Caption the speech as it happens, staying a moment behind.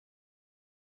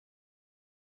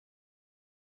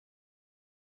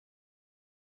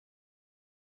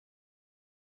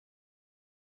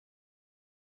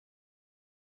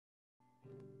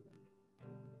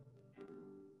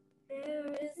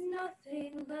There is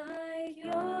nothing like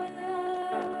your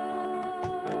love,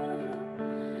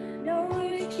 no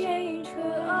exchange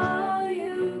for all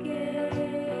you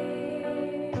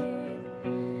gave,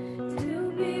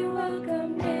 to be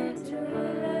welcomed into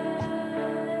life,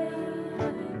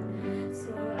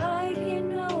 so I can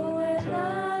know what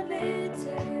love it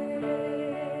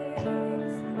takes,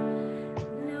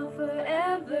 now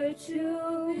forever to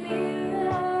be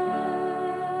loved,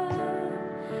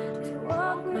 to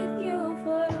walk with you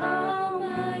for all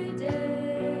my days.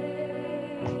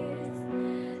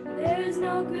 There's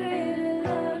no greater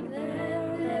love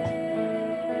than this.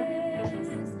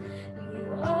 You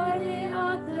are the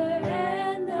author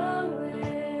and the way.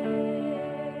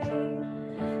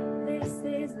 This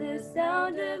is the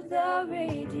sound of the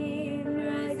redeemed,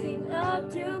 rising up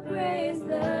to praise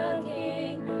the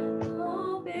King.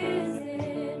 Hope is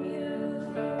in you.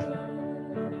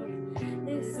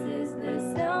 This is the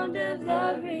sound of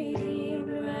the redeemed,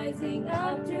 rising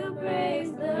up to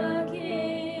praise the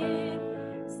King,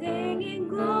 singing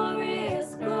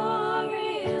glorious,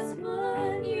 glorious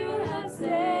one, you have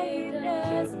saved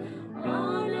us.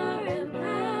 Honor and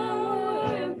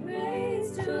power and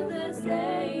praise to the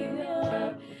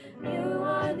Savior. You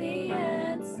are the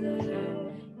answer.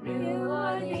 You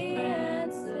are the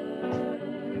answer.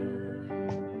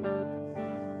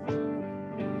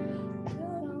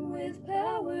 Come with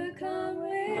power, come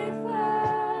with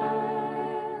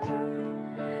fire,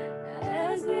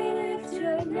 as we lift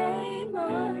your name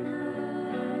on high.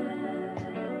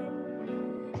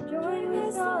 Join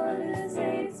with all the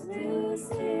saints to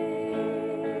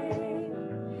sing,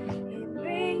 in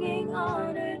bringing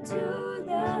honor to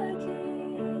the King.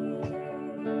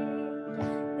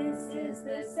 This is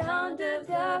the sound of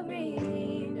the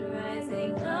redeemed,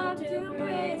 rising up to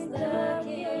praise the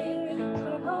King.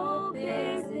 Our hope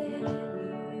is in you.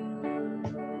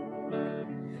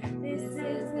 This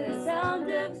is the sound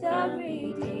of the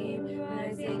redeemed,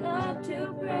 rising up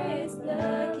to praise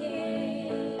the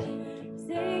King,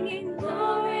 singing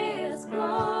glorious,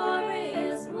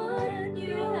 glorious one,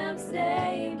 you have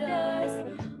saved us.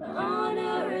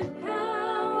 Honor and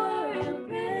power and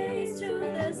praise to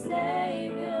the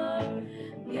Savior.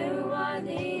 You are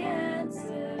the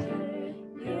answer.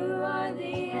 You are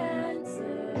the answer.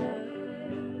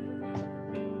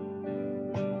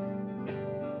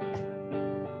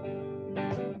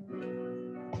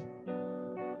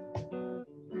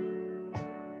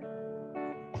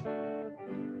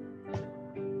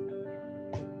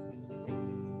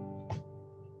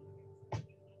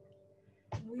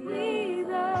 We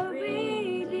the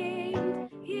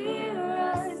redeemed hear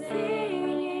us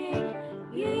singing.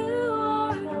 You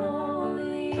are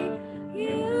holy.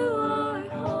 You are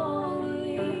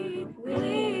holy.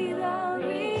 We the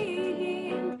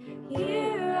redeemed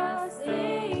hear us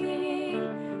singing.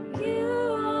 You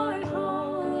are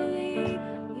holy.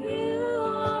 You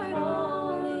are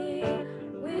holy.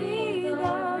 We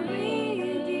the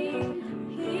redeemed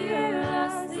hear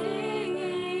us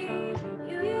singing.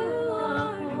 You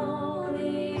are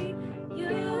holy,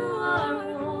 you are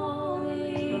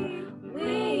holy.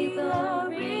 We the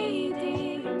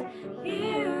redeemed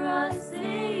hear us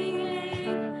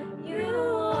singing. You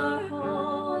are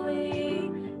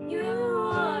holy, you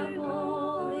are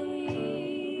holy.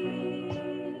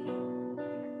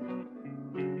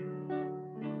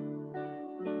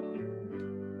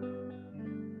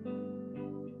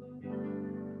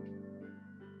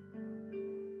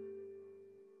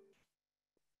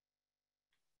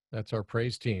 That's our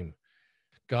praise team.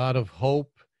 God of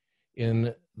hope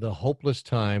in the hopeless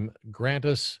time, grant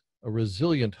us a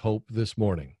resilient hope this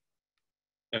morning.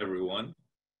 Everyone,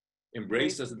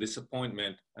 embrace the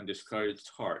disappointment and discouraged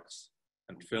hearts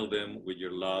and fill them with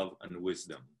your love and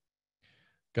wisdom.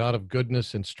 God of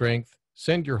goodness and strength,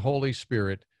 send your Holy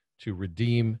Spirit to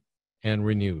redeem and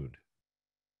renewed.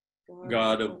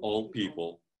 God of all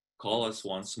people, call us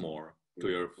once more to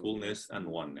your fullness and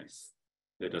oneness.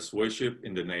 Let us worship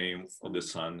in the name of the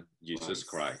Son, Jesus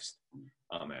Christ.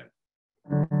 Amen.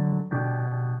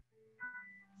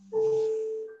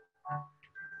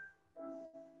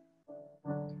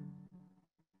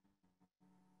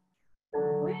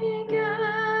 We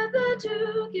gather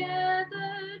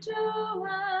together to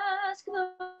ask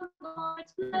the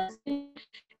Lord's blessing.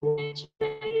 Each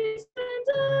face and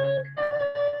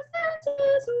darkness and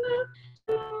His will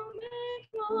to make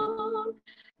known.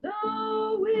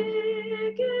 The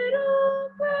wicked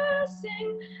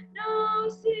oppressing, now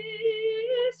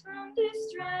cease from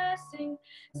distressing.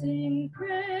 Sing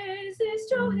praises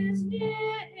to His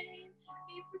name.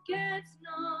 He forgets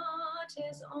not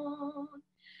His own.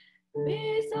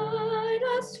 Beside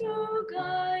us to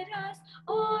guide us,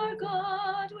 our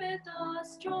God with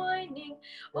us joining,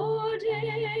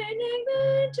 ordaining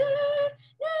maintain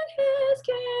in his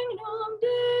kingdom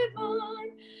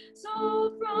divine.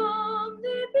 So from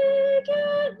the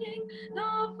beginning,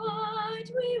 the fight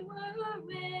we were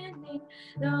winning.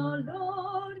 Now,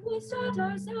 Lord, we set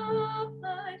ourselves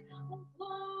light, oh,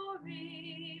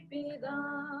 glory be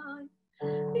thine.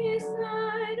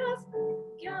 Beside us,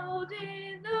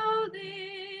 guiding the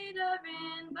leader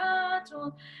in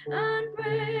battle, and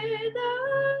pray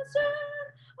thou stand,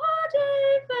 our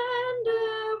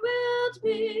defender wilt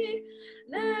be.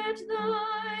 Let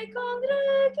thy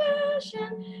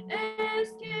congregation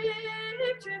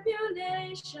escape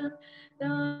tribulation.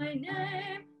 Thy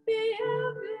name be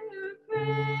ever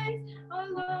praised, our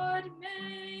Lord,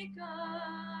 make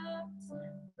us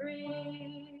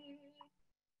free.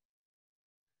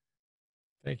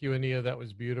 Thank you, Ania. That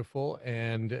was beautiful.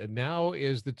 And now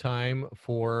is the time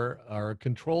for our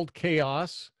controlled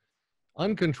chaos,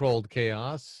 uncontrolled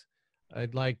chaos.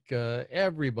 I'd like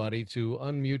everybody to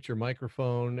unmute your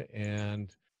microphone,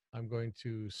 and I'm going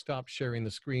to stop sharing the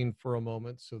screen for a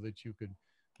moment so that you could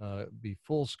be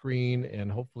full screen,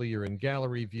 and hopefully you're in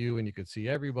gallery view and you can see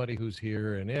everybody who's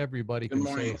here and everybody can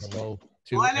say hello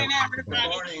to Morning, everybody.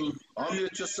 everybody. Good morning.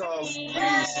 Unmute yourself, please.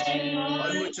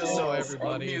 Unmute yourself. Hello,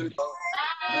 everybody. Unmute.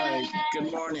 Hi.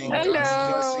 Good morning. Hello.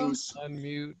 God's blessings.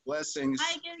 Unmute. Blessings.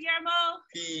 Hi, Guillermo.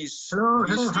 Peace. Hello,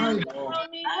 Peace hello, to hi. you all.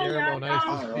 Guillermo, nice to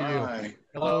All see you. right.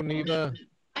 Hello, Neva.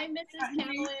 Hi, Mrs.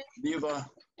 Carolyn. Neva,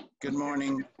 good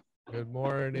morning. Good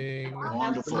morning. Good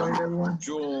Wonderful. morning, everyone.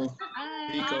 Jewel,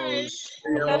 Hi. Picos.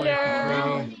 Hello, Auntie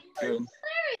Trini. Good.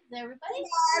 Everybody.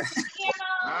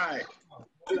 All right.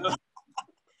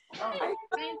 Hi,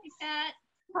 Auntie Pat.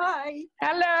 Hi.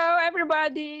 Hello,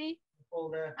 everybody.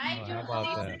 Hi, How about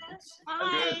that?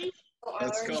 Hi.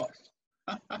 Let's go.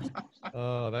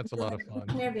 Oh, that's a lot of fun.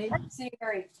 Come here, babe. Say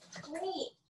Harry.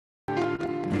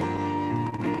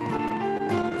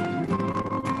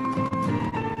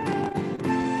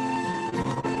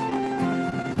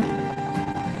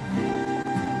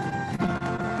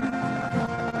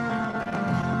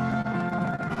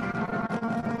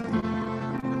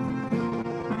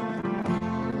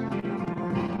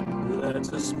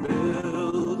 Let us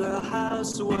build a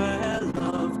house where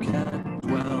love can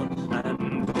dwell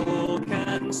and all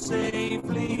can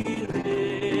safely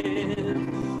live.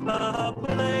 A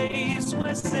place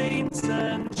where saints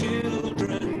and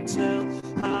children tell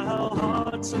how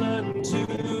hearts learn to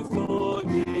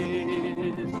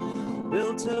forgive.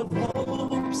 Built of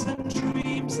hopes and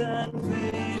dreams and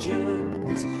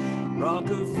visions, rock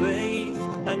of faith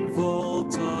and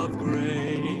vault of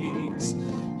grace.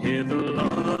 Here the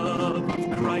love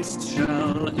of Christ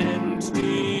shall end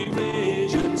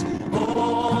divisions.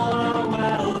 All are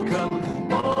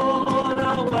welcome, all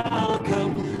are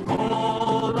welcome,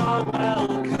 all are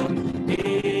welcome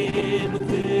in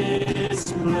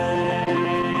this place.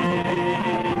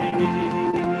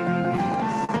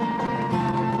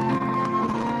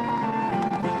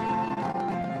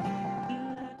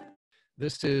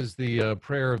 This is the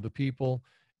prayer of the people.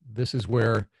 This is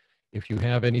where, if you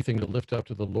have anything to lift up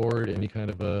to the Lord, any kind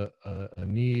of a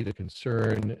need, a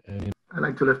concern, and I'd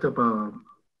like to lift up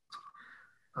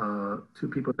two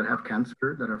people that have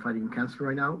cancer, that are fighting cancer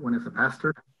right now. One is a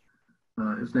pastor.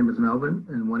 His name is Melvin,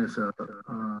 and one is a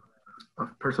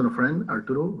personal friend,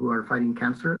 Arturo, who are fighting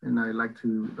cancer, and I'd like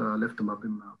to lift them up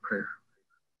in prayer.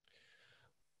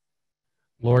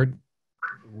 Lord,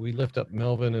 we lift up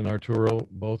Melvin and Arturo,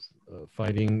 both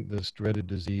fighting this dreaded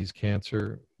disease,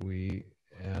 cancer. We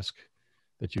ask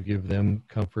that you give them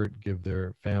comfort, give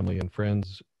their family and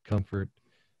friends comfort,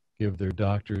 give their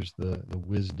doctors the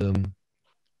wisdom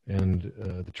and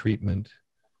the treatment.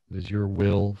 It is your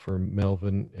will for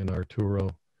Melvin and Arturo,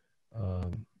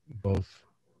 both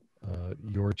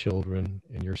your children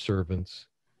and your servants.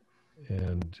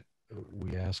 And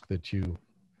we ask that you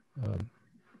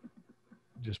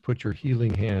just put your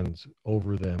healing hands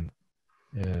over them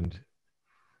and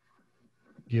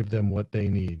give them what they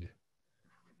need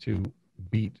to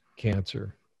beat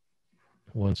cancer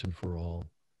once and for all.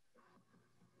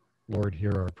 Lord,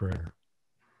 hear our prayer.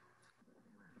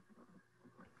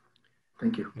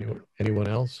 Thank you. Anyone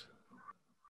else?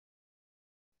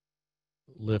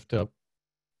 Lift up.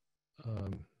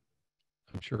 I'm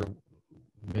sure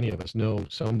many of us know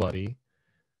somebody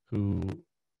who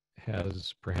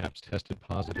has perhaps tested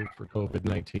positive for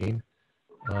COVID-19.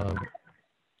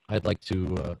 I'd like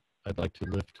to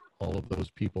lift all of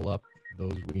those people up,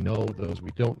 those we know, those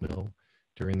we don't know,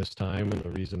 during this time, and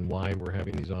the reason why we're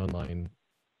having these online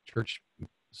church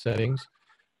settings.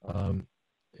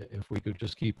 If we could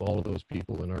just keep all of those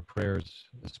people in our prayers,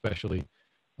 especially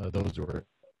those who are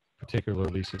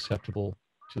particularly susceptible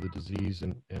to the disease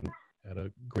and at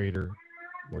a greater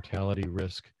mortality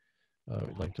risk.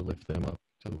 We'd like to lift them up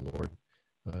to the Lord.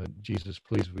 Jesus,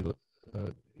 please, we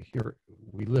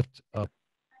lift up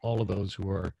all of those who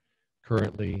are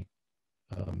currently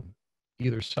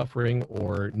either suffering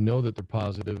or know that they're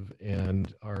positive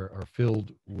and are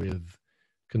filled with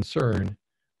concern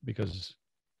because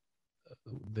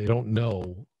they don't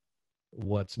know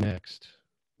what's next.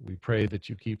 We pray that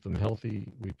you keep them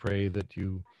healthy. We pray that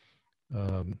you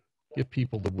give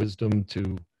people the wisdom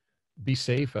to be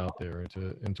safe out there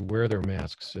and to wear their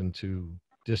masks and to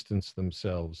distance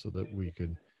themselves so that we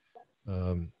could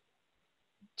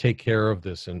take care of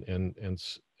this and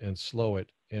slow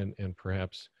it and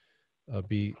perhaps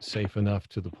be safe enough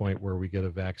to the point where we get a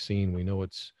vaccine. We know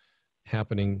it's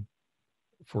happening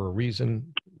for a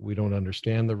reason. We don't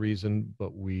understand the reason,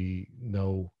 but we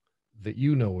know that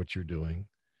you know what you're doing.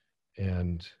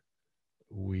 And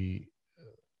we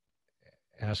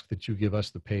ask that you give us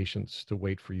the patience to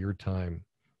wait for your time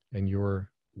and your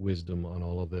wisdom on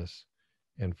all of this.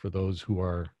 And for those who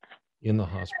are in the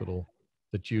hospital,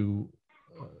 that you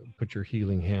put your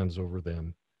healing hands over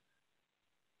them.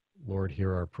 Lord,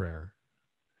 hear our prayer.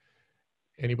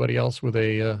 Anybody else with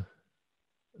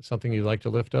something you'd like to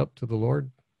lift up to the Lord?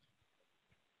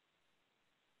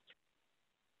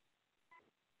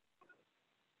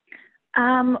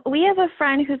 We have a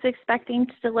friend who's expecting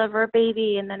to deliver a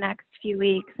baby in the next few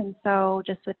weeks. And so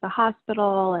just with the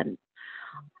hospital and,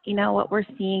 you know, what we're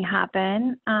seeing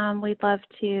happen, we'd love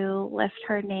to lift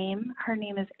her name. Her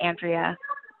name is Andrea.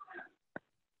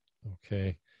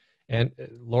 Okay. And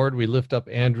Lord, we lift up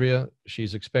Andrea.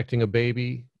 She's expecting a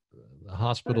baby. The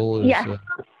hospital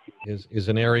is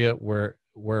an area where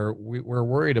we're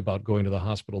worried about going to the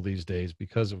hospital these days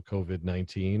because of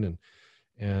COVID-19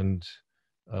 and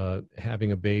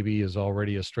having a baby is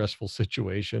already a stressful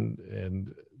situation,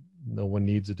 and no one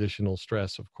needs additional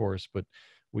stress, of course, but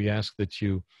we ask that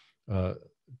you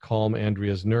calm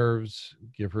Andrea's nerves,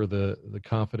 give her the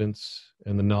confidence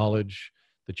and the knowledge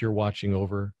that you're watching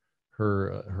over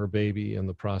her baby in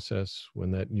the process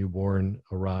when that newborn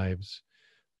arrives,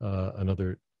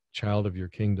 another child of your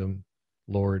kingdom.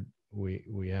 Lord,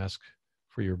 we ask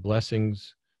for your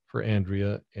blessings for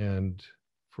Andrea and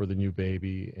for the new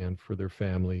baby and for their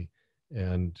family,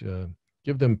 and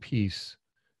give them peace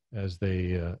as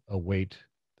they await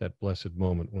that blessed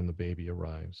moment when the baby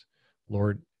arrives.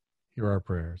 Lord, hear our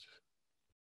prayers.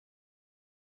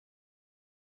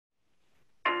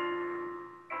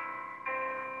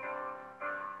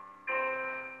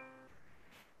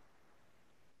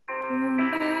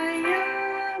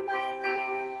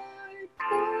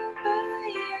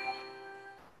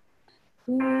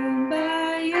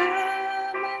 Kumbaya,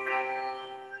 my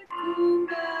Lord,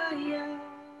 kumbaya.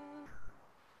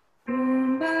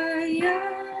 Kumbaya,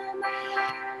 my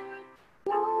Lord,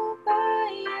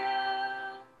 kumbaya.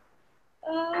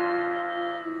 Oh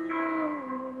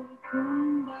Lord,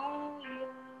 kumbaya.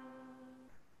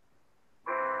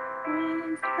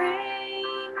 One's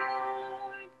praying,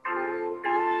 Lord,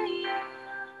 kumbaya.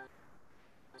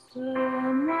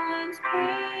 Someone's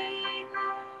praying,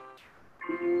 Lord,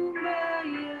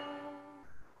 kumbaya.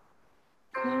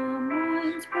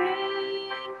 Someone's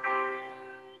praying, Lord,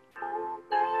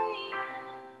 kumbaya.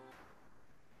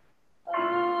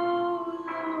 Oh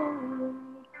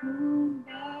Lord,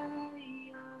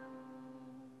 kumbaya.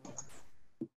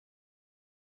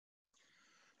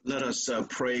 Let us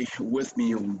pray with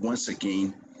me once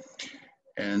again.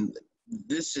 And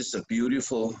this is a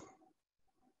beautiful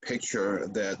picture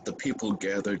that the people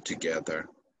gathered together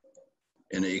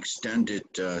in an extended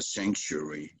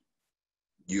sanctuary,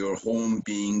 your home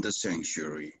being the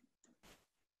sanctuary,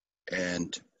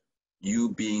 and you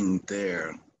being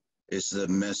there is the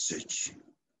message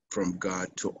from God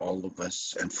to all of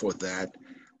us, and for that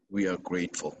we are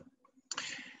grateful.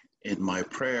 In my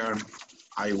prayer,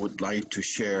 I would like to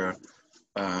share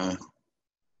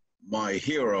my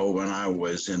hero when I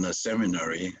was in a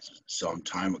seminary some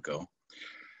time ago.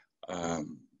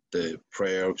 The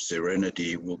prayer of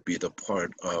serenity will be the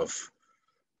part of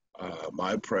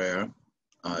my prayer.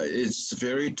 It's a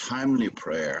very timely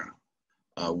prayer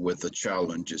with the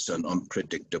challenges and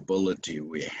unpredictability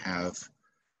we have.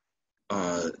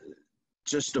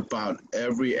 Just about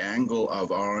every angle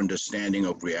of our understanding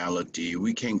of reality,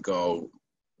 we can go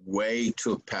way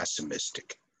too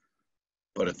pessimistic.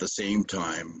 But at the same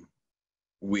time,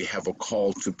 we have a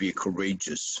call to be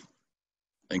courageous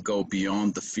and go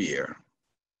beyond the fear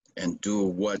and do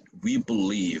what we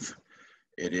believe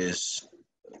it is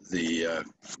the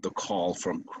call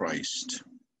from Christ.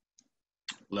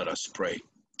 Let us pray.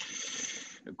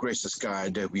 Gracious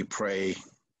God, we pray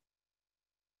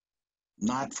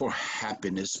not for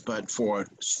happiness, but for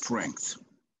strength,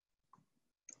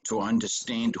 to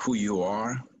understand who you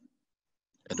are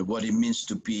and what it means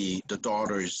to be the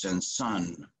daughters and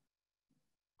son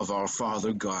of our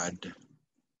Father God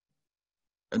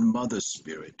and Mother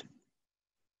Spirit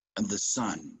and the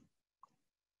Son,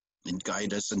 and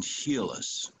guide us and heal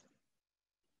us,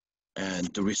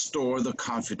 and to restore the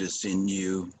confidence in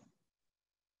you.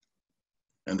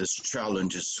 And these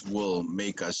challenges will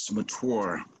make us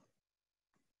mature,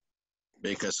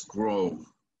 make us grow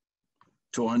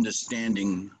to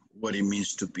understanding what it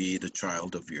means to be the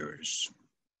child of yours.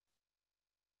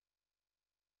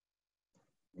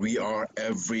 We are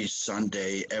every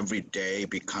Sunday, every day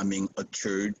becoming a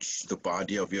church, the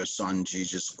body of your Son,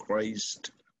 Jesus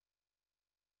Christ.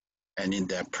 And in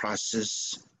that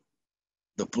process,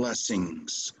 the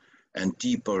blessings and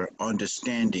deeper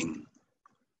understanding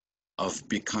of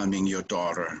becoming your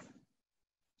daughter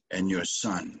and your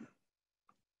son.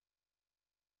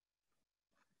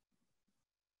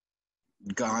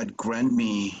 God, grant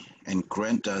me and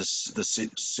grant us the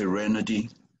serenity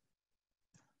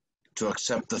to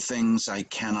accept the things I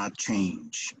cannot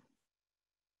change,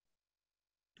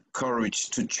 courage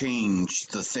to change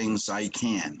the things I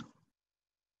can,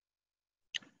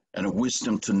 and a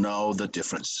wisdom to know the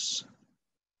differences.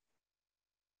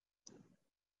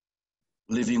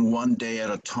 Living one day at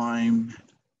a time,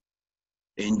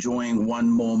 enjoying one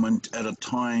moment at a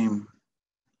time,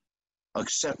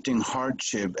 accepting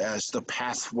hardship as the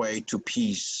pathway to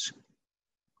peace,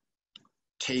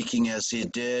 taking as he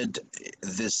did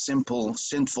this simple,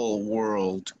 sinful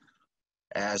world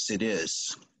as it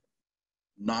is,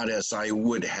 not as I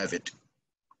would have it,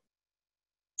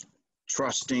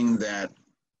 trusting that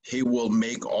he will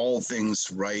make all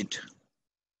things right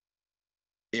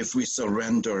if we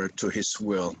surrender to his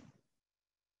will,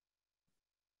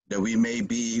 that we may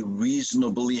be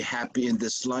reasonably happy in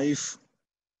this life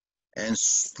and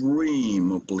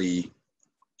supreme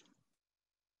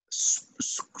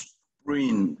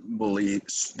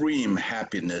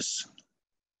happiness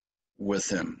with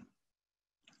him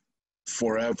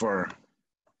forever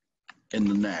in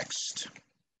the next.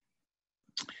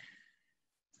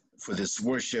 For this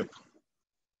worship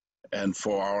and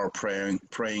for our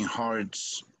praying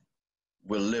hearts,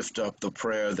 we'll lift up the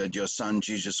prayer that your Son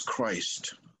Jesus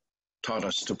Christ taught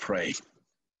us to pray.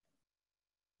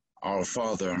 Our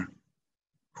Father,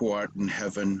 who art in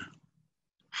heaven,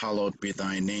 hallowed be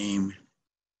thy name.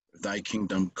 Thy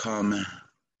kingdom come,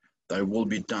 thy will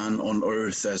be done on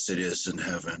earth as it is in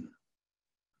heaven.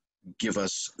 Give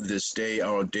us this day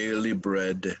our daily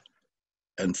bread,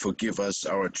 and forgive us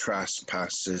our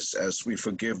trespasses as we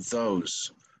forgive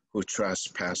those who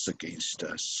trespass against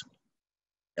us.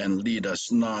 And lead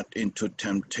us not into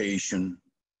temptation,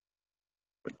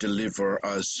 but deliver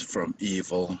us from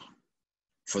evil.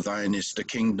 For thine is the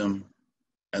kingdom,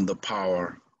 and the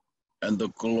power, and the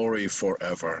glory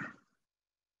forever.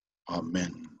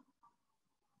 Amen.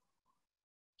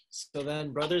 So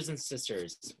then, brothers and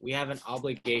sisters, we have an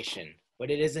obligation,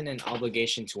 but it isn't an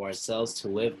obligation to ourselves to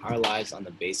live our lives on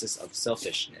the basis of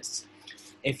selfishness.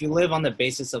 If you live on the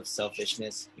basis of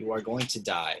selfishness, you are going to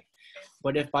die.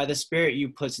 But if by the Spirit you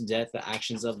put to death the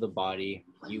actions of the body,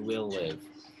 you will live.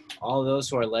 All those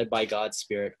who are led by God's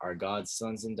Spirit are God's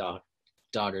sons and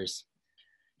daughters.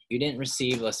 You didn't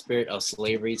receive a spirit of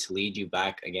slavery to lead you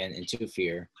back again into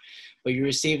fear, but you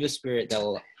received a spirit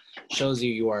that shows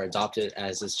you are adopted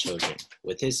as his children.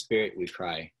 With his Spirit we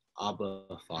cry, Abba,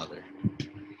 Father.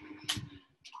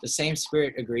 The same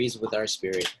Spirit agrees with our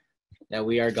spirit that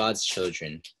we are God's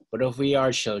children. But if we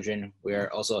are children, we are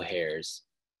also heirs.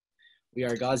 We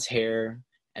are God's heir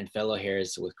and fellow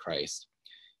heirs with Christ.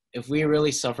 If we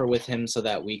really suffer with him so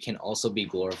that we can also be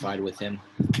glorified with him,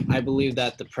 I believe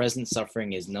that the present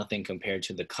suffering is nothing compared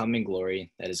to the coming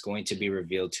glory that is going to be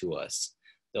revealed to us.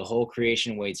 The whole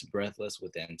creation waits breathless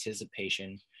with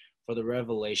anticipation for the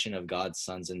revelation of God's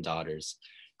sons and daughters.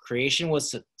 Creation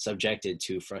was subjected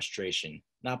to frustration,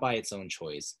 not by its own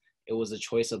choice. It was the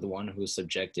choice of the one who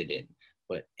subjected it,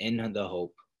 but in the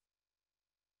hope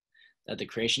that the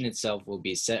creation itself will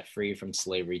be set free from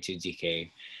slavery to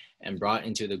decay and brought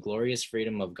into the glorious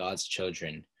freedom of God's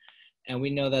children. And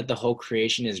we know that the whole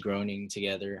creation is groaning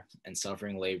together and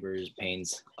suffering labors,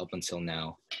 pains up until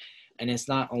now. And it's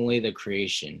not only the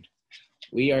creation.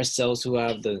 We ourselves who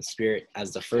have the Spirit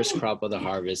as the first crop of the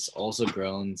harvest also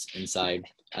groans inside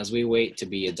as we wait to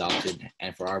be adopted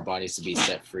and for our bodies to be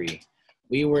set free.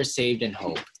 We were saved in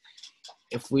hope.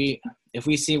 If we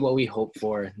see what we hope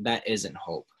for, that isn't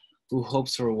hope. Who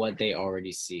hopes for what they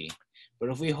already see? But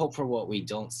if we hope for what we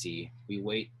don't see, we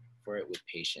wait for it with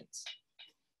patience.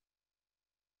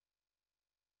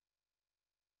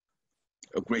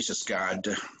 Oh, gracious God,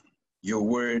 your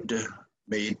word,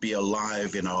 may it be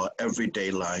alive in our everyday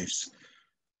lives.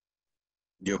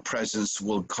 Your presence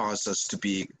will cause us to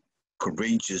be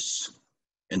courageous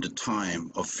in the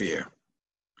time of fear.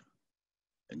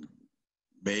 And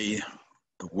may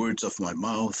the words of my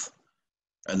mouth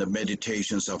and the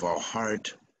meditations of our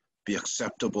heart be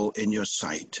acceptable in your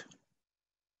sight.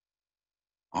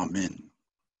 Amen.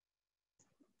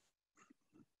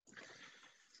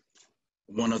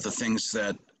 One of the things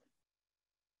that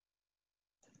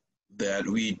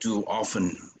we do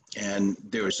often, and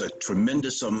there's a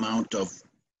tremendous amount of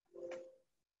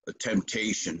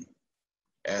temptation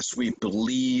as we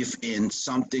believe in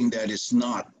something that is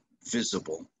not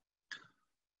visible.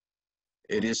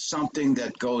 It is something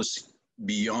that goes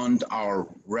beyond our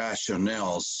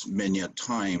rationales many a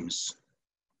times.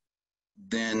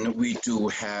 Then we do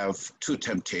have two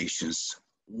temptations.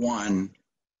 One,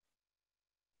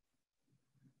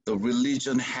 the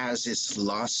religion has its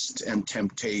lust and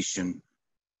temptation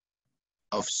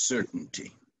of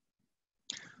certainty.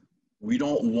 We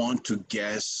don't want to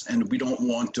guess, and we don't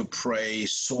want to pray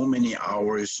so many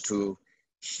hours to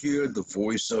hear the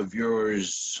voice of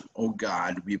yours, oh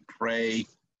God. We pray.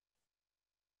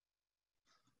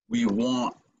 We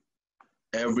want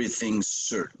everything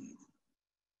certain.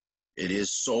 It is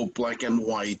so black and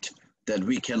white that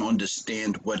we can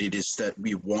understand what it is that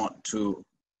we want to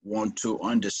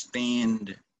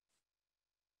understand.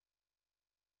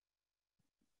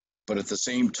 But at the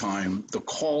same time, the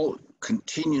call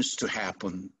continues to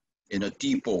happen in a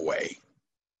deeper way.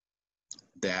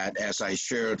 That, as I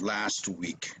shared last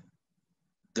week,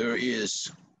 there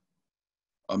is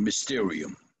a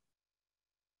mysterium.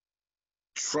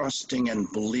 Trusting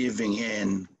and believing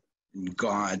in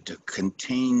God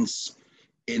contains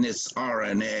in its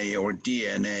RNA or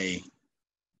DNA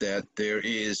that there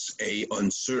is an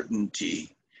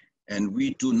uncertainty, and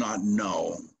we do not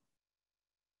know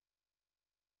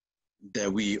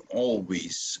that we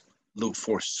always look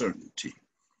for certainty.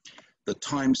 The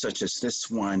times such as this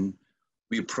one,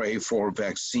 we pray for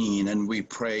vaccine, and we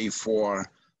pray for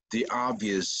the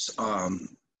obvious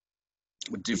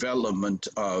development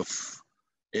of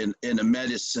in a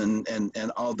medicine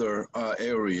and other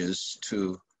areas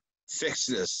to fix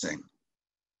this thing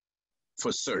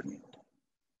for certain,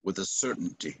 with a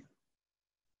certainty.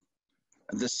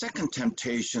 And the second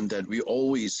temptation that we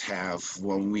always have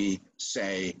when we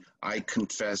say, I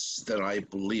confess that I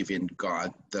believe in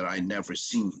God that I never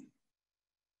seen,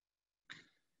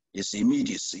 is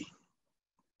immediacy.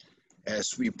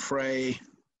 As we pray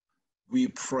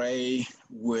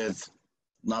with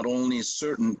not only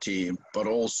certainty, but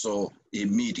also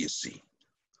immediacy.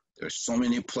 There's so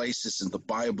many places in the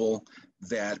Bible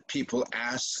that people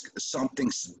ask,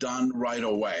 something's done right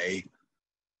away,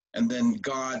 and then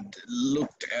God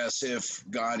looked as if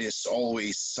God is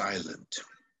always silent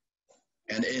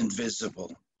and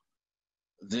invisible.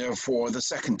 Therefore, the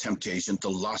second temptation, the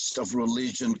lust of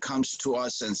religion, comes to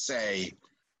us and say,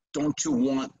 don't you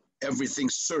want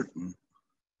everything certain?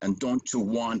 And don't you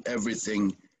want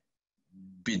everything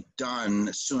be done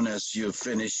as soon as you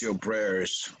finish your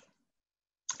prayers?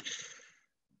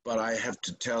 But I have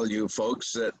to tell you,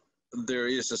 folks, that there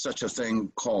is such a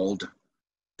thing called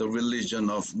the religion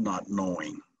of not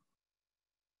knowing.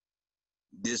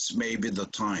 This may be the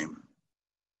time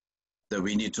that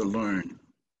we need to learn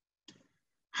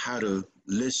how to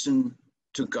listen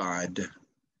to God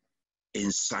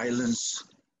in silence,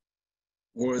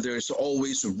 where there's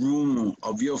always room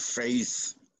of your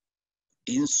faith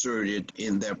inserted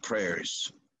in their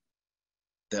prayers.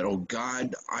 That, oh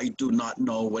God, I do not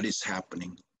know what is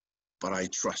happening, but I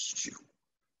trust you.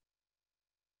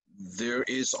 There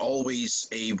is always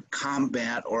a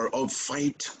combat or a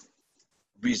fight,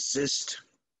 resist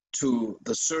to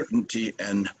the certainty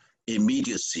and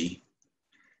immediacy.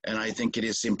 And I think it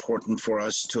is important for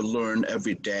us to learn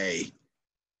every day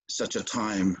such a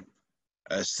time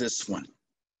as this one.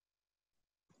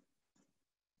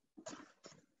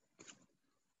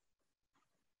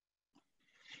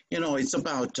 You know, it's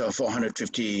about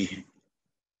 450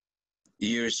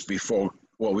 years before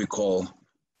what we call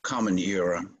Common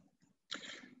Era.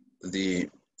 The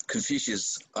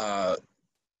Confucius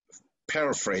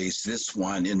paraphrased this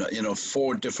one in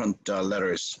 4 different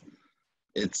letters.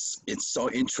 It's so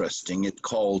interesting. It's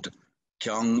called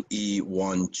Jiang Yi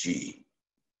Wan Ji.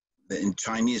 In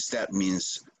Chinese, that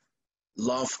means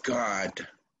love God,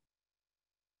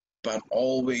 but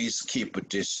always keep a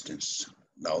distance.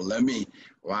 Now,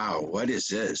 wow, what is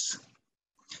this?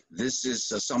 This is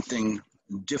something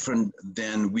different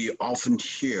than we often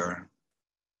hear.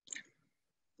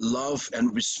 Love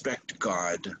and respect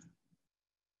God,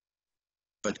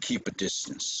 but keep a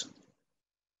distance.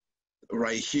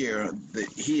 Right here,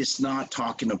 he is not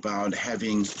talking about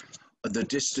having the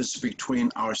distance between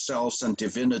ourselves and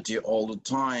divinity all the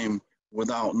time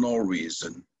without no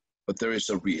reason, but there is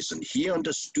a reason. He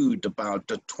understood about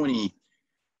the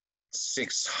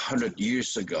 2,600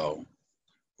 years ago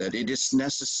that it is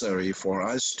necessary for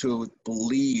us to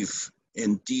believe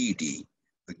in deity,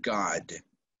 the God.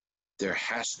 There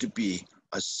has to be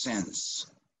a sense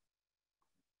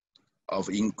of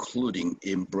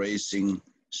embracing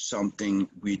something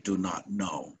we do not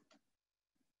know.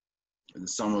 And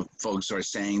some folks are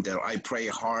saying that I pray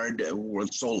hard, we're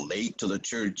so late to the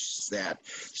church that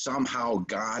somehow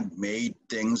God made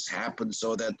things happen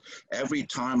so that every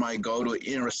time I go to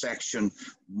intersection,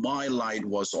 my light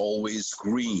was always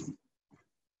green.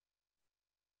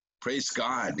 Praise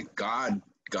God. God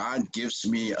gives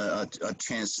me a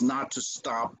chance not to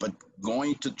stop, but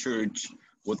going to church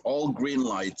with all green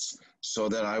lights so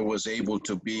that I was able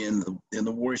to be in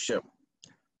the worship.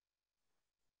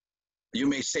 You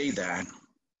may say that,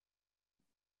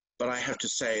 but I have to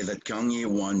say that Gangyi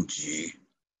Wanji,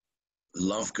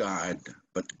 love God,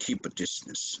 but keep a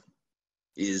distance,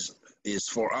 is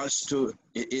for us to,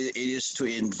 it is to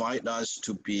invite us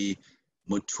to be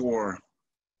mature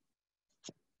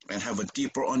and have a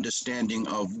deeper understanding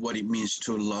of what it means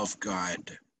to love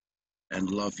God and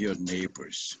love your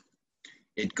neighbors.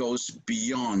 It goes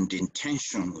beyond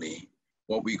intentionally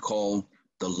what we call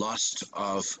the lust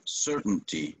of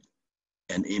certainty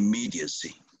and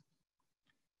immediacy.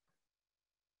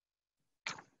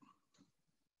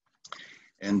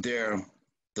 And there,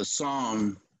 the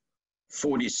Psalm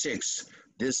 46,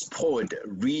 this poet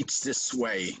reads this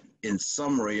way in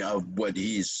summary of what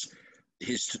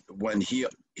when he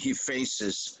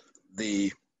faces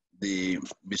the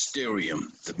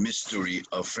mysterium, the mystery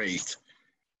of faith,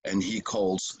 and he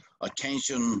calls,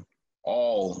 attention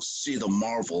all, see the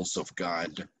marvels of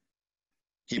God.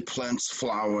 He plants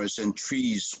flowers and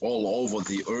trees all over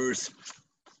the earth,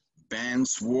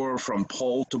 bans war from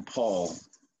pole to pole,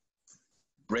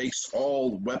 breaks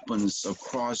all weapons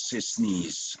across his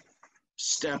knees.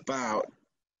 Step out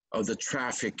of the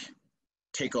traffic,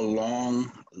 take a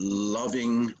long,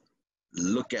 loving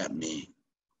look at me.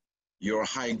 You're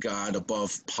high God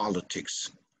above politics,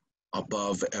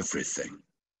 above everything.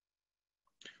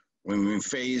 When we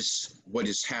face what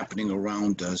is happening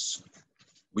around us,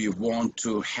 we want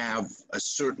to have a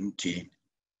certainty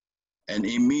and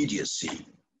immediacy.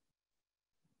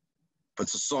 But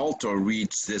the Psalter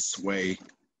reads this way,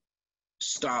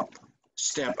 step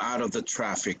out of the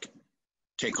traffic,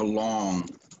 take a long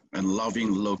and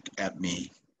loving look at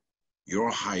me.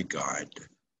 You're high God,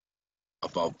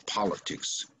 above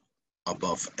politics,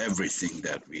 above everything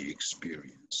that we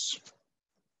experience.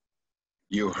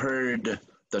 You heard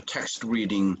the text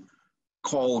reading,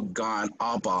 call God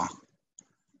Abba,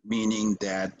 meaning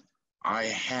that I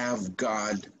have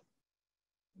God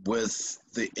with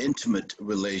the intimate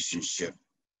relationship.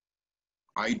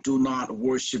 I do not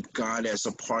worship God as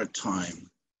a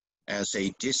part-time, as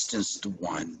a distanced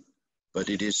one, but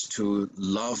it is to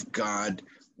love God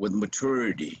with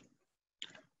maturity,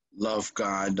 love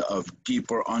God of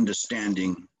deeper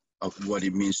understanding of what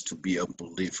it means to be a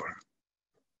believer.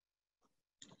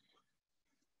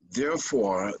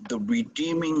 Therefore, the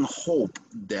redeeming hope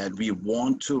that we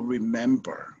want to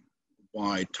remember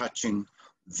by touching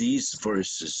these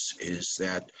verses is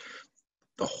that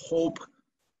the hope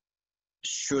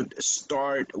should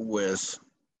start with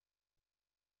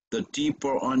the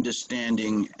deeper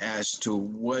understanding as to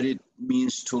what it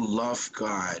means to love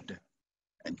God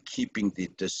and keeping the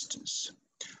distance.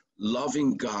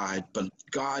 Loving God, but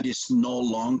God is no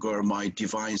longer my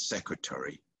divine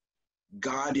secretary.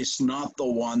 God is not the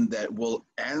one that will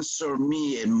answer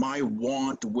me in my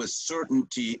want with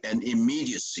certainty and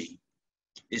immediacy,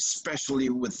 especially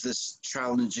with this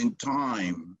challenging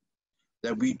time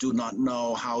that we do not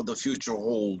know how the future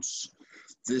holds.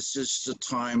 This is the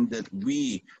time that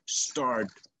we start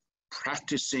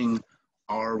practicing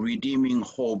our redeeming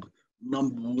hope.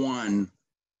 Number one,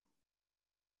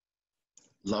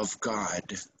 love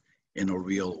God in a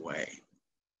real way.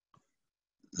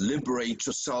 Liberate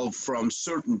yourself from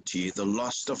certainty, the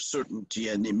lust of certainty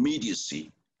and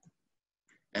immediacy,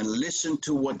 and listen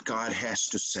to what God has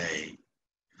to say.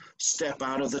 Step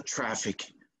out of the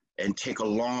traffic and take a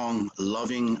long,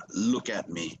 loving look at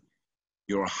me.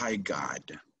 You're a high God.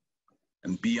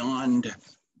 And beyond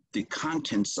the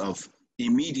contents of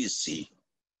immediacy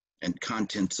and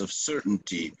contents of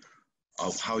certainty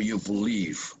of how you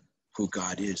believe who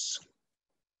God is.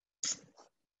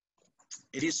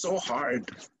 It is so hard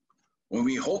when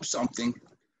we hope something,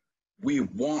 We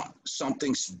want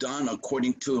something's done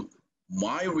according to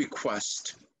my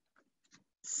request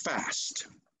fast.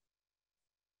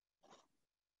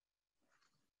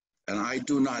 And I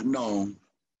do not know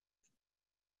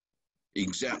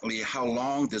exactly how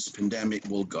long this pandemic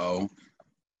will go.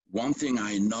 One thing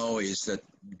I know is that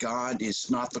God is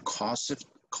not the cause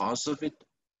of it.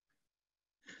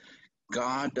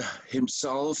 God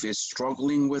himself is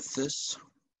struggling with this.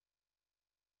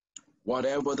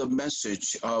 Whatever the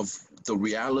message of the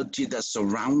reality that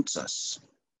surrounds us,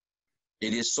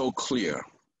 it is so clear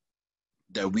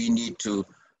that we need to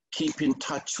keep in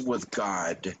touch with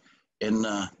God in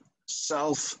a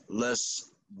selflessness.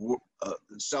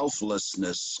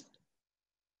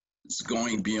 It's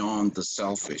going beyond the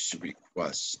selfish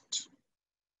request.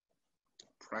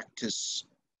 Practice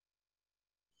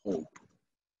hope,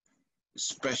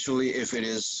 especially if it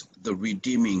is the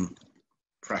redeeming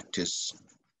practice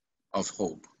of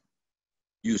hope.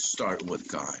 You start with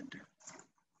God.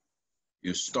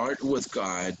 You start with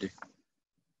God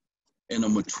in a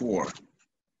mature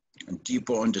and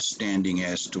deeper understanding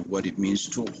as to what it means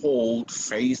to hold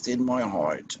faith in my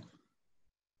heart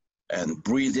and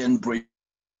breathe in, breathe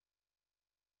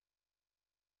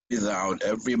out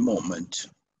every moment,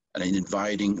 and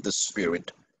inviting the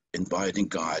Spirit, inviting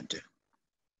God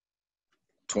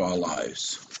to our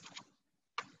lives.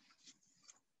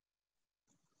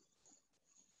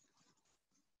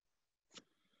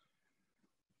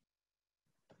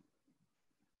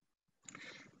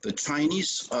 The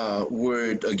Chinese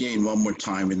word, again, one more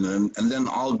time, and then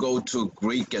I'll go to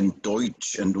Greek and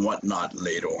Deutsch and whatnot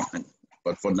later on.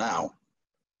 But for now,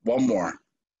 one more.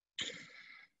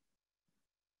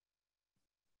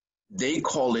 They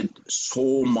call it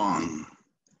so mang.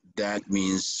 That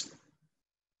means,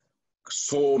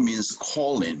 so means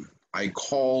calling. I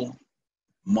call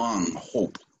mang,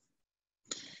 hope.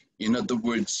 In other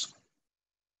words,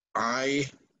 I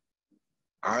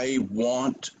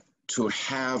want to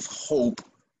have hope,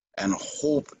 and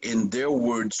hope in their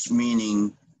words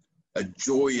meaning a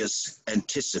joyous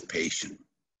anticipation.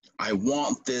 I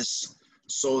want this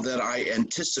so that I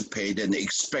anticipate and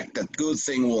expect that good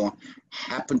thing will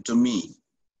happen to me.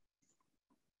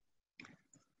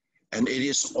 And it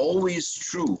is always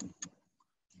true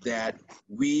that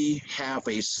we have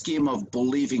a scheme of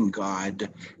believing God,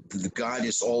 that God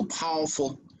is all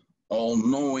powerful, all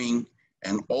knowing,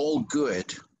 and all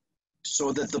good,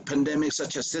 so that the pandemic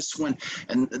such as this one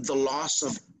and the loss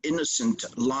of innocent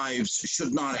lives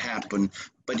should not happen,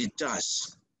 but it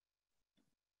does.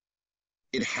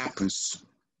 It happens.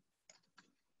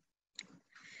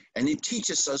 And it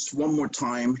teaches us one more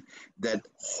time that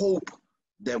hope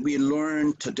that we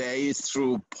learn today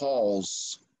through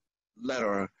Paul's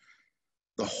letter,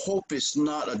 the hope is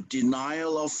not a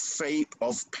denial of faith,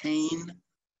 of pain,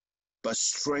 but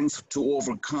strength to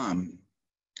overcome.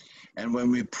 And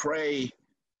when we pray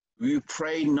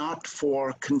not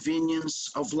for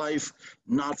convenience of life,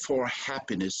 not for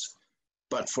happiness,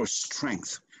 but for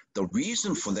strength. The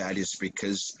reason for that is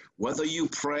because whether you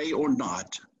pray or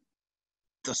not,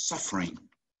 the suffering,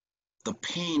 the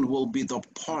pain will be the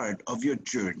part of your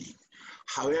journey.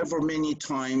 However many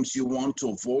times you want to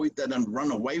avoid that and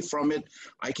run away from it,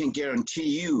 I can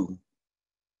guarantee you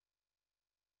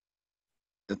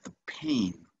that the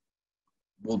pain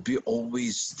will be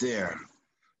always there.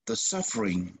 The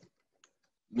suffering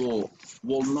will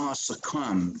not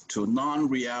succumb to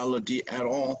non-reality at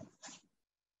all.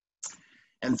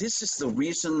 And this is the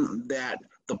reason that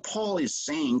the Paul is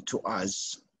saying to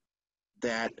us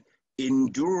that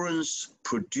endurance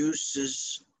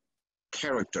produces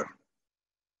character.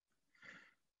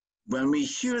 When we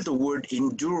hear the word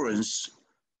endurance,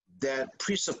 that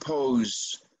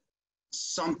presupposes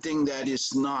something that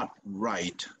is not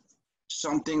right,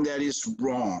 something that is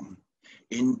wrong.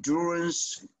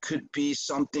 Endurance could be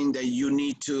something that you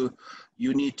need to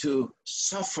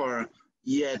suffer,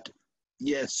 yet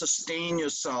sustain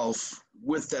yourself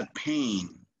with that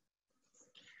pain.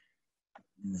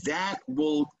 That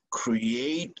will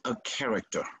create a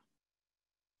character.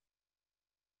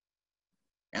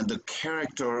 And the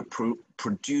character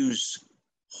produce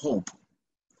hope.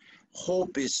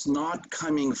 Hope is not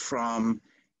coming from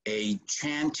a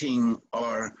chanting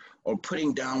or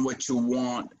putting down what you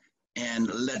want and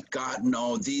let God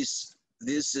know this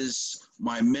is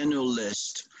my menu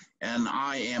list and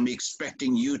I am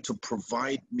expecting you to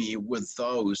provide me with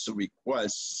those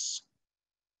requests.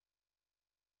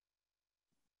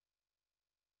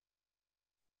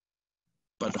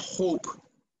 But hope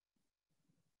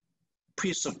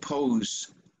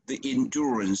presupposes the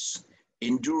endurance.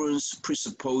 Endurance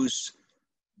presupposes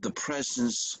the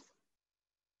presence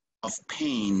of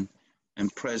pain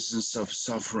and presence of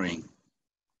suffering.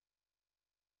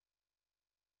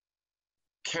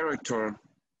 Character,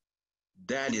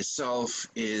 that itself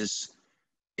is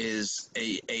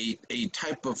a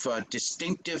type of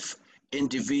distinctive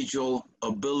individual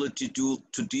ability to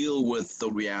deal with the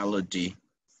reality.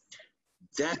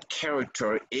 That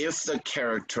character, if the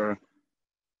character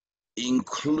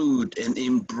include and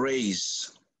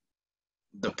embrace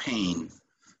the pain,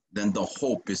 then the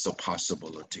hope is a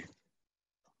possibility.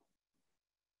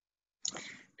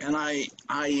 And I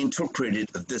interpret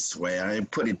it this way. I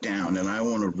put it down and I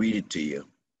want to read it to you.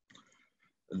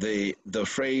 The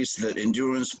phrase that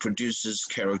endurance produces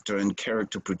character and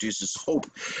character produces hope.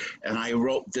 And I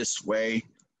wrote this way: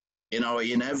 in our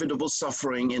inevitable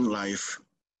suffering in life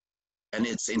and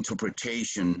its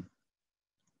interpretation,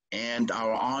 and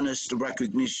our honest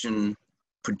recognition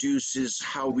produces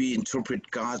how we interpret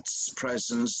God's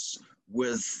presence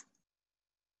with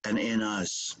and in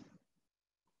us.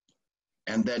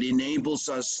 And that enables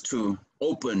us to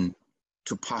open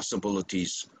to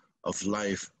possibilities of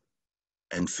life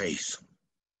and faith.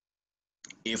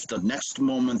 If the next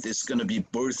moment is going to be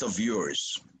birth of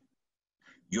yours,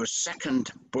 your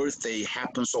second birthday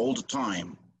happens all the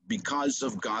time because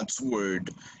of God's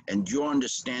word and your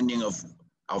understanding of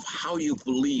how you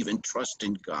believe and trust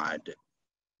in God,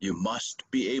 you must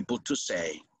be able to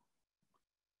say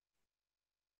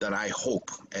that I hope,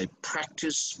 I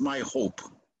practice my hope,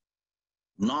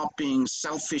 not being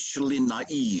selfishly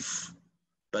naive,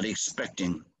 but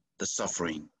expecting the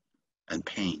suffering and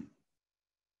pain.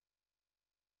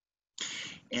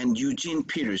 And Eugene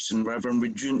Peterson, Reverend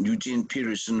Eugene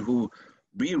Peterson, who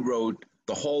rewrote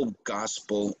the whole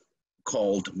gospel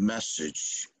called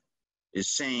Message, is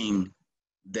saying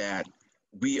that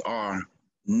we are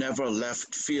never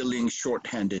left feeling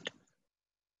shorthanded.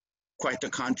 Quite the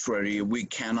contrary, we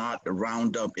cannot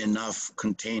round up enough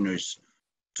containers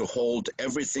to hold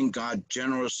everything God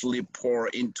generously pour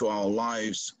into our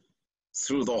lives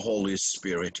through the Holy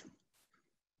Spirit.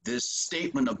 This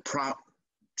statement of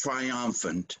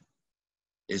triumphant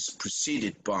is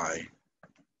preceded by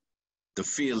the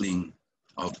feeling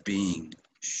of being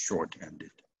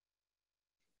shorthanded.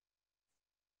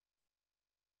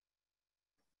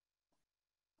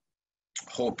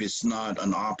 Hope is not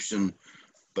an option,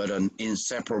 but an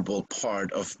inseparable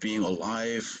part of being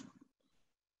alive.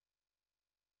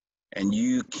 And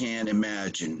you can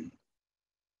imagine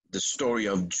the story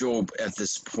of Job at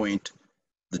this point.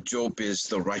 The Job is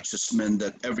the righteous man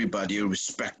that everybody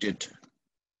respected.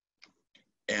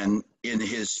 And in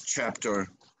his chapter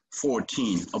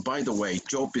 14, oh, by the way,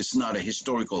 Job is not a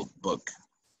historical book.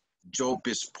 Job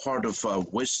is part of a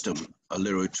wisdom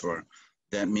literature.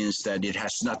 That means that it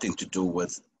has nothing to do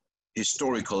with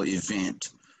historical event,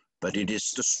 but it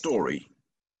is the story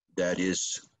that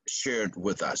is shared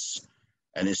with us,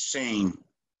 and is saying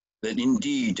that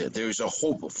indeed there is a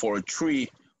hope for a tree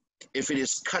if it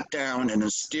is cut down and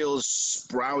is still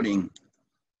sprouting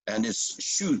and its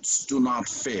shoots do not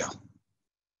fail.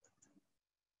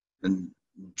 And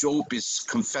Job is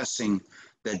confessing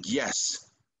that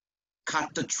yes,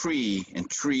 cut the tree, and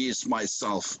tree is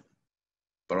myself,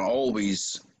 but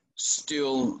always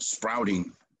still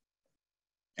sprouting,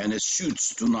 and its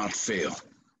shoots do not fail.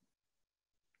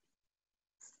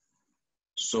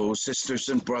 So, sisters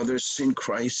and brothers in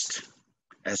Christ,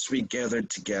 as we gather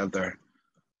together,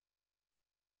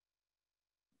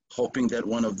 hoping that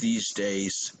one of these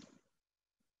days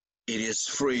it is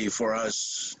free for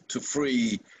us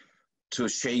to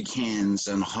shake hands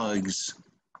and hugs,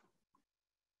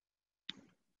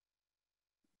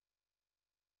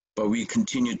 but we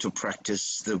continue to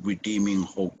practice the redeeming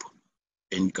hope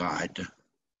in God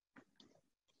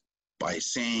by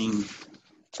saying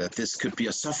that this could be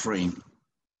a suffering,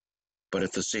 but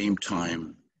at the same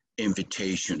time,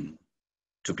 invitation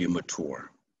to be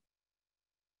mature.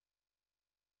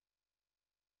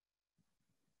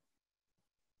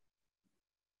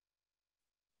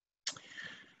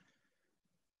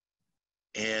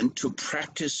 And to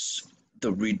practice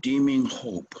the redeeming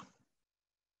hope,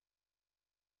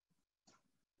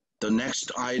 the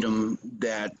next item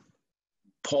that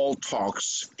Paul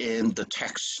talks in the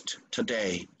text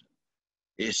today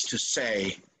is to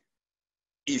say,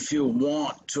 if you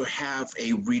want to have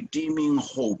a redeeming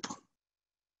hope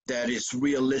that is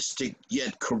realistic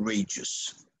yet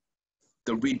courageous,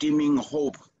 the redeeming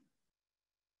hope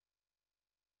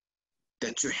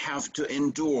that you have to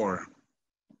endure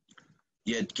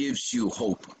yet gives you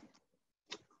hope,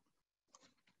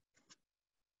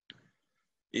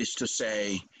 is to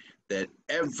say that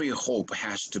every hope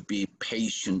has to be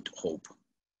patient hope.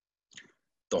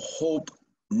 The hope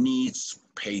needs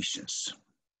patience.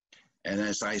 And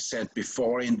as I said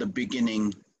before in the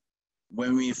beginning,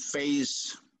 when we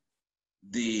face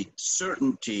the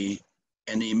certainty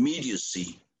and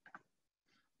immediacy,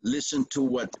 listen to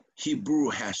what Hebrew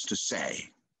has to say.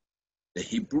 The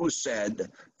Hebrew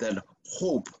said that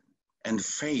hope and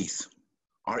faith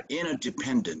are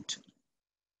interdependent.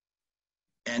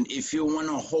 And if you want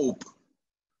to hope,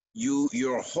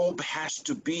 your hope has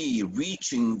to be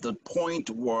reaching the point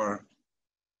where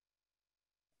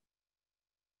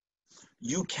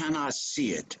you cannot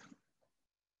see it,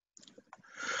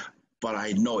 but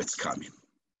I know it's coming.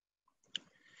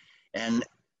 And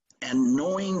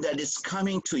knowing that it's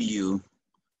coming to you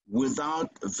without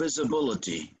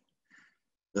visibility,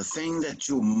 the thing that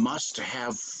you must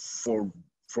have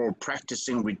for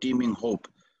practicing redeeming hope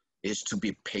is to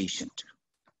be patient.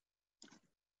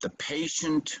 The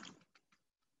patient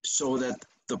so that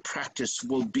the practice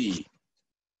will be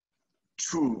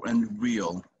true and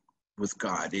real with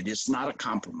God. It is not a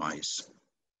compromise.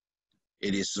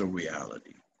 It is a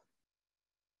reality.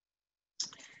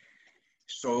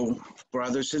 So,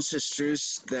 brothers and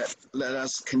sisters, that let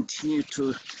us continue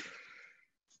to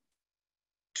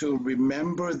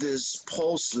remember this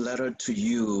Paul's letter to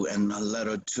you and a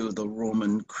letter to the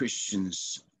Roman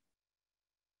Christians.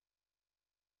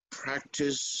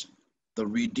 Practice the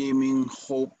redeeming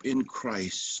hope in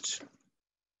Christ.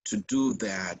 To do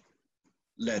that,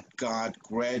 let God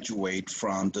graduate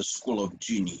from the school of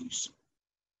genies,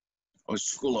 or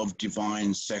school of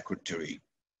divine secretary,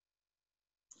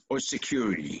 or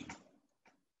security.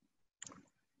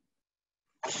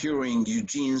 Hearing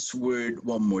Eugene's word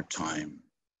one more time.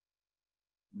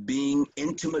 Being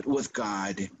intimate with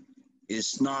God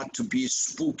is not to be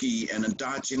spooky and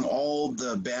dodging all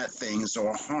the bad things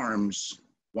or harms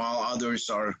while others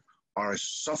are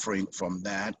suffering from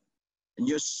that. And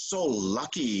you're so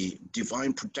lucky,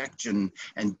 divine protection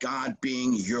and God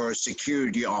being your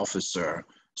security officer,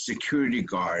 security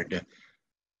guard.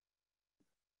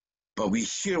 But we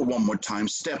hear one more time,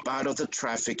 step out of the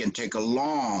traffic and take a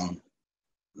long,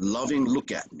 loving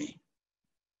look at me.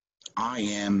 I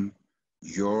am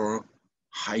your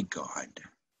high God,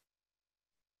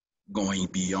 going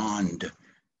beyond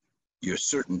your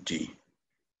certainty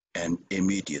and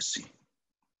immediacy.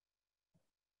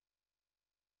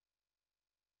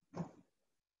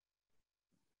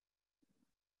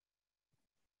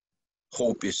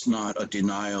 Hope is not a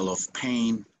denial of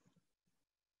pain,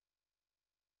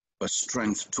 but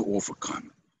strength to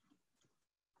overcome.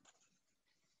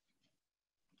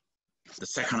 The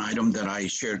second item that I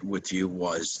shared with you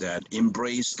was that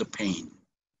embrace the pain.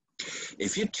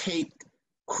 If you take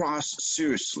cross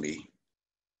seriously,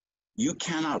 you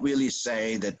cannot really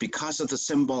say that because of the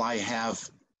symbol I have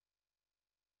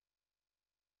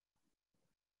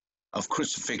of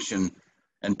crucifixion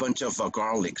and bunch of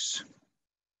garlics,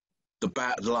 the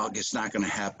bad luck is not going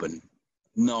to happen.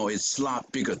 No, it's a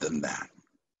lot bigger than that.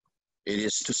 It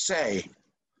is to say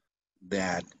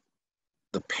that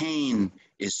the pain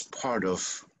is part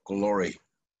of glory.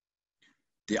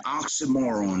 The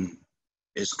oxymoron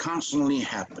is constantly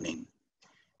happening.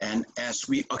 And as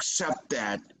we accept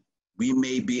that, we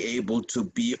may be able to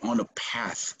be on a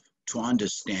path to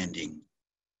understanding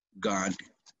God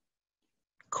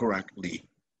correctly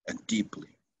and deeply.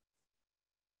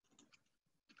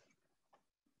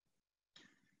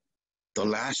 The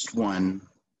last one,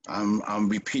 I'm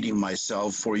repeating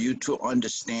myself for you to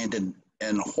understand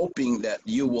and hoping that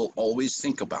you will always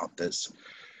think about this.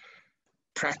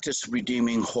 Practice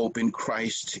redeeming hope in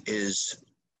Christ is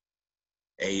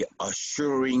a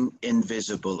assuring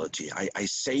invisibility. I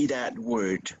say that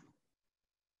word.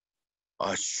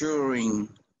 Assuring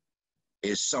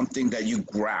is something that you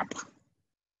grab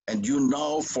and you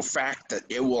know for fact that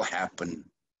it will happen.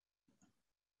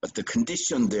 But the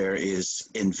condition there is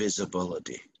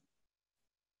invisibility.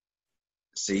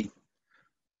 See?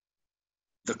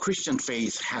 The Christian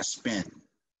faith has been,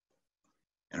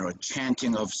 a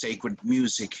chanting of sacred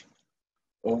music,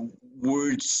 or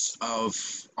words of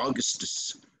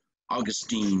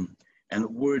Augustine, and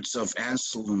words of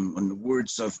Anselm, and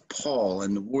words of Paul,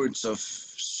 and the words of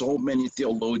so many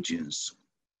theologians.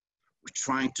 We're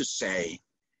trying to say,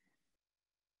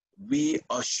 we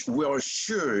are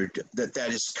assured that that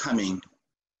is coming,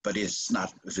 but it's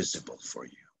not visible for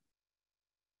you.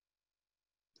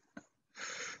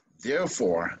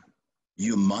 Therefore,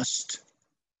 you must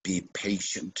be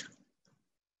patient.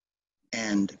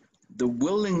 And the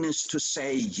willingness to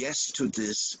say yes to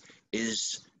this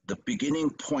is the beginning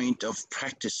point of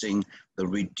practicing the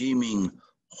redeeming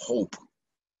hope.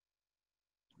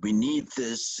 We need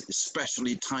this,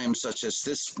 especially times such as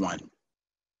this one.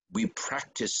 We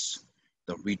practice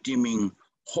the redeeming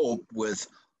hope with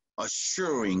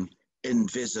assuring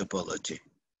invisibility.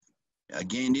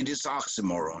 Again, it is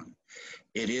oxymoron.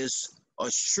 It is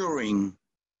assuring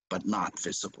but not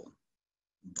visible.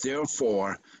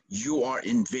 Therefore, you are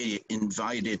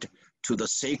invited to the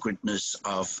sacredness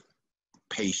of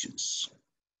patience.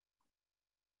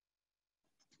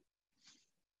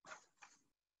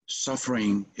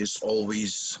 Suffering is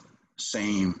always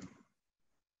same,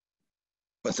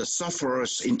 but the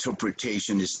sufferer's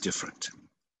interpretation is different.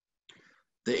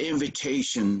 The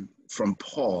invitation from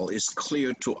Paul is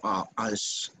clear to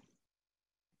us.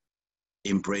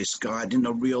 Embrace God in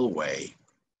a real way.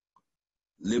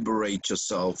 Liberate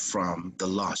yourself from the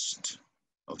lust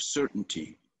of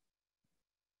certainty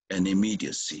and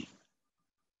immediacy.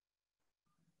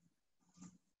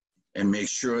 And make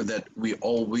sure that we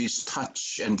always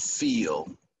touch and feel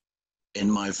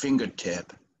in my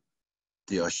fingertip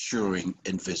the assuring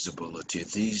invisibility.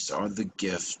 These are the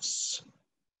gifts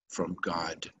from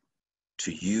God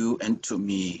to you and to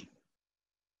me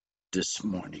this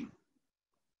morning.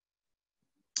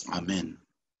 Amen.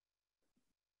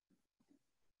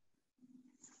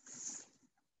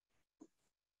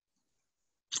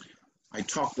 I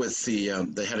talked with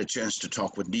they had a chance to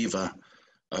talk with Neva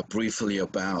briefly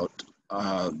about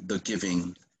the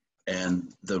giving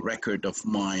and the record of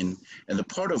mine. And the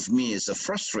part of me is a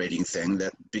frustrating thing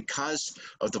that because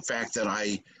of the fact that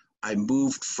I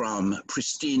moved from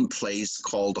pristine place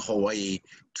called Hawaii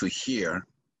to here,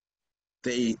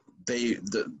 the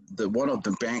one of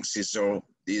the banks is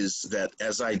that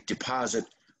as I deposit,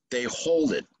 they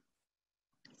hold it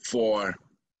for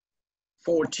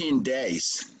 14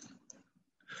 days.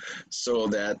 So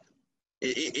that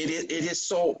it is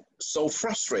so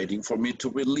frustrating for me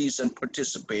to release and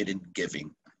participate in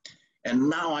giving. And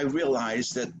now I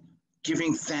realize that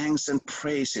giving thanks and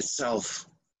praise itself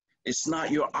is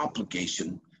not your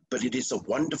obligation, but it is a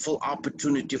wonderful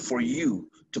opportunity for you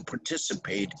to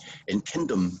participate in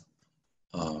kingdom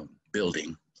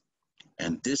building.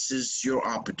 And this is your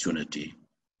opportunity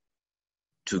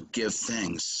to give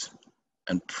thanks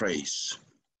and praise.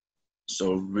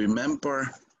 So remember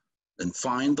and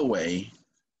find the way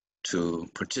to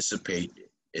participate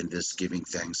in this giving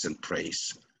thanks and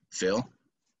praise. Phil?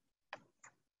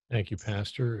 Thank you,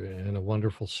 Pastor, and a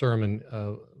wonderful sermon.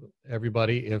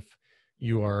 Everybody, if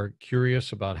you are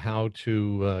curious about how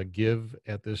to give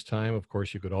at this time, of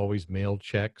course, you could always mail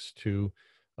checks to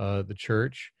the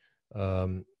church.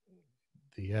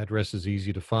 The address is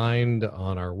easy to find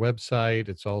on our website.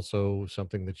 It's also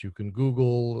something that you can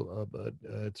Google, but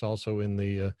it's also in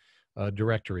the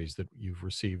directories that you've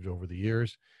received over the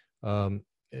years.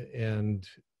 And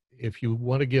if you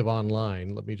want to give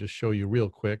online, let me just show you real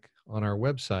quick on our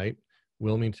website,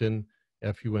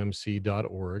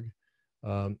 wilmingtonfumc.org.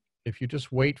 If you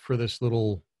just wait for this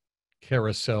little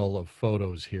carousel of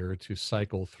photos here to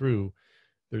cycle through,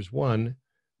 there's one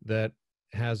that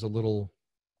has a little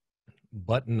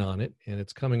button on it, and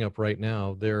it's coming up right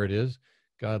now. There it is.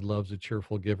 God loves a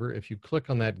cheerful giver. If you click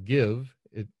on that give,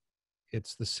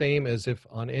 it's the same as if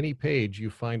on any page you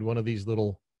find one of these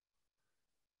little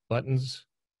buttons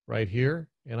right here.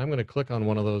 And I'm going to click on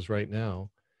one of those right now.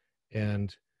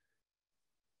 And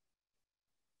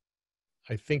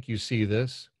I think you see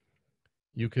this.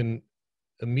 You can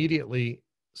immediately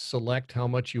select how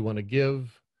much you want to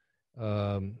give.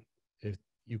 If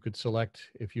you could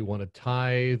select if you want to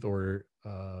tithe or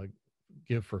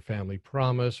give for family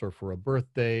promise or for a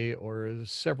birthday or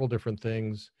several different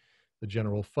things. The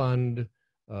general fund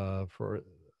for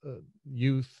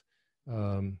youth,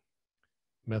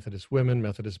 Methodist women,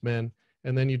 Methodist men,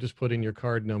 and then you just put in your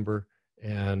card number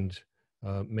and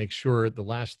make sure the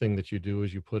last thing that you do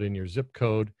is you put in your zip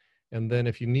code. And then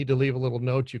if you need to leave a little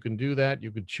note, you can do that.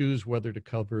 You could choose whether to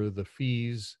cover the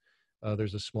fees.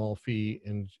 There's a small fee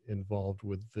involved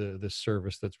with this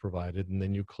service that's provided. And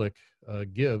then you click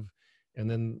give, and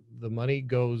then the money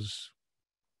goes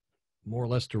more or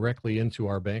less directly into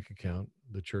our bank account,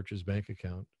 the church's bank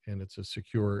account, and it's a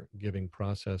secure giving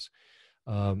process.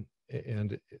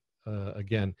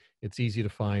 Again, it's easy to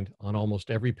find. On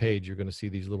almost every page, you're going to see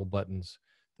these little buttons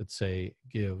that say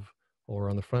give, or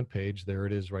on the front page, there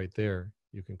it is right there.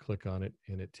 You can click on it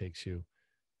and it takes you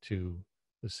to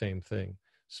the same thing.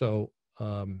 So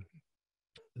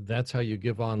that's how you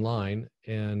give online.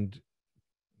 And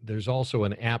there's also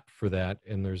an app for that,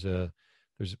 and there's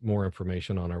more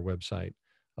information on our website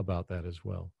about that as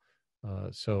well.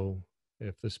 So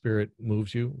if the Spirit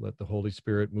moves you, let the Holy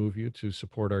Spirit move you to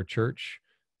support our church.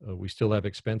 We still have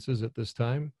expenses at this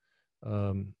time.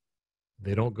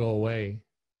 They don't go away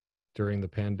during the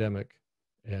pandemic.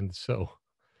 And so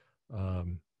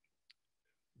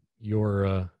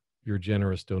your your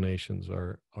generous donations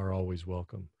are always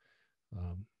welcome.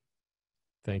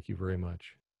 Thank you very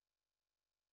much.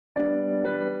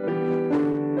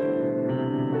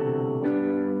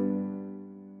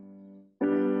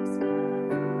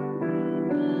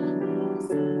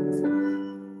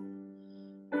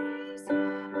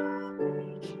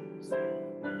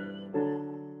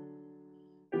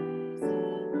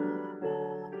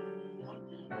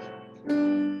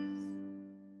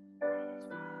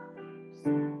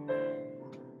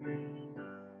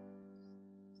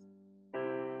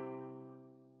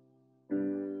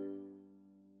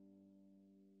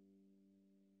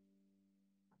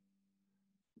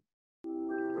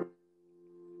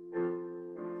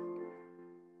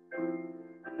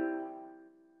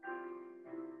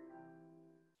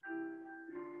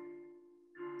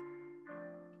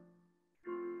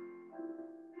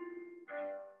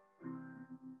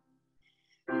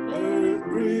 Let it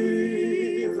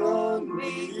breathe on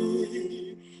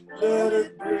me, let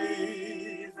it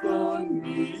breathe on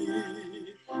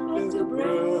me, let the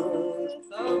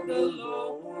breath of the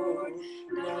Lord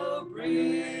now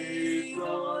breathe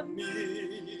on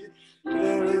me,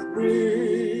 let it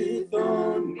breathe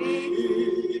on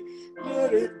me,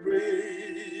 let it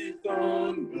breathe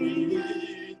on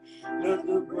me, let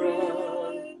the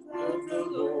breath of the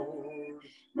Lord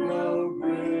now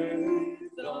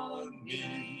breathe on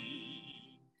me.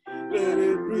 Let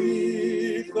it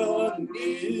breathe on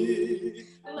me,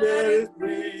 let it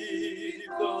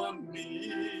breathe on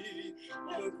me,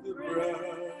 let the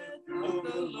breath of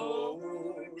the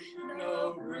Lord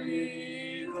now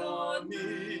breathe on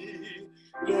me.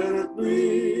 Let it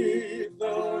breathe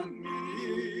on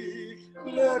me,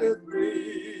 let it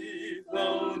breathe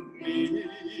on me,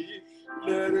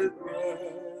 let it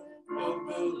breath of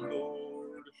the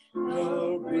Lord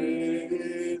now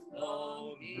breathe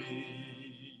on me.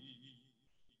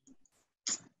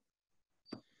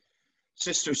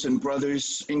 Sisters and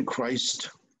brothers in Christ,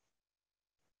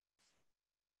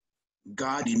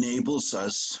 God enables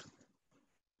us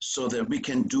so that we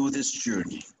can do this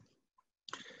journey.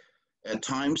 At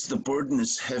times the burden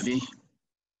is heavy.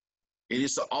 It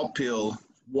is an uphill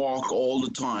walk all the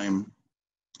time,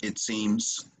 it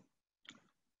seems.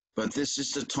 But this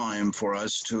is the time for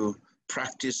us to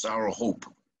practice our hope.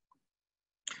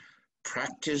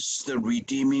 Practice the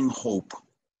redeeming hope.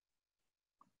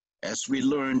 As we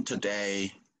learn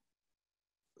today,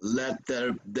 let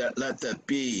that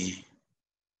be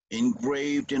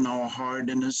engraved in our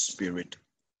heart and the spirit.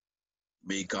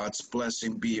 May God's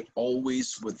blessing be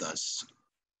always with us.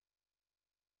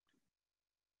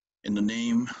 In the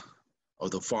name of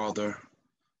the Father,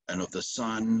 and of the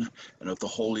Son, and of the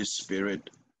Holy Spirit.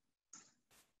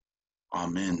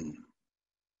 Amen.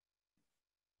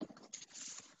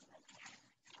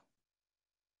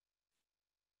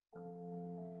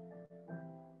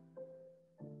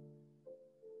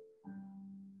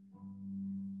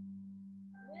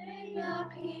 May the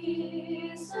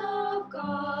peace of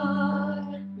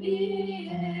God be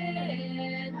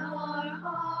in our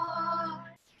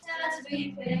hearts as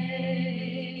we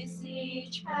face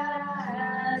each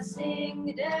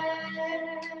passing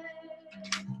day.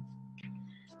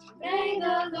 May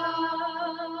the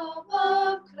love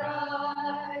of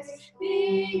Christ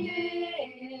be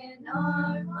in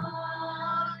our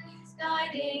minds,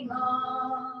 guiding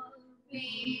all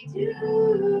we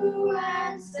do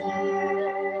and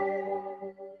say.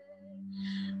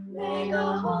 May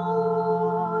the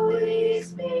Holy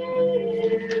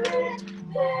Spirit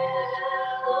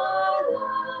fill our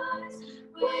lives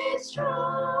with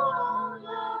strong,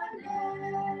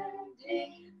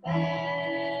 unending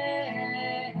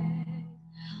faith,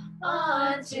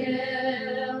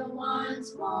 until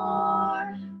once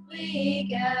more we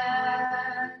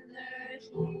gather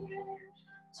here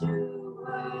to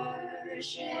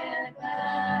worship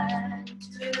and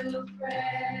to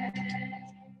pray.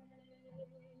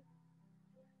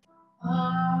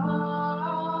 All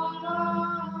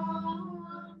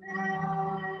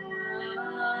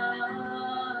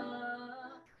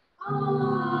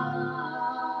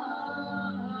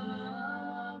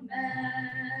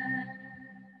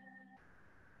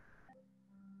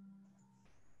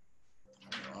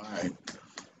right.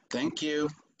 Thank you.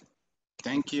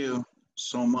 Thank you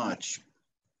so much.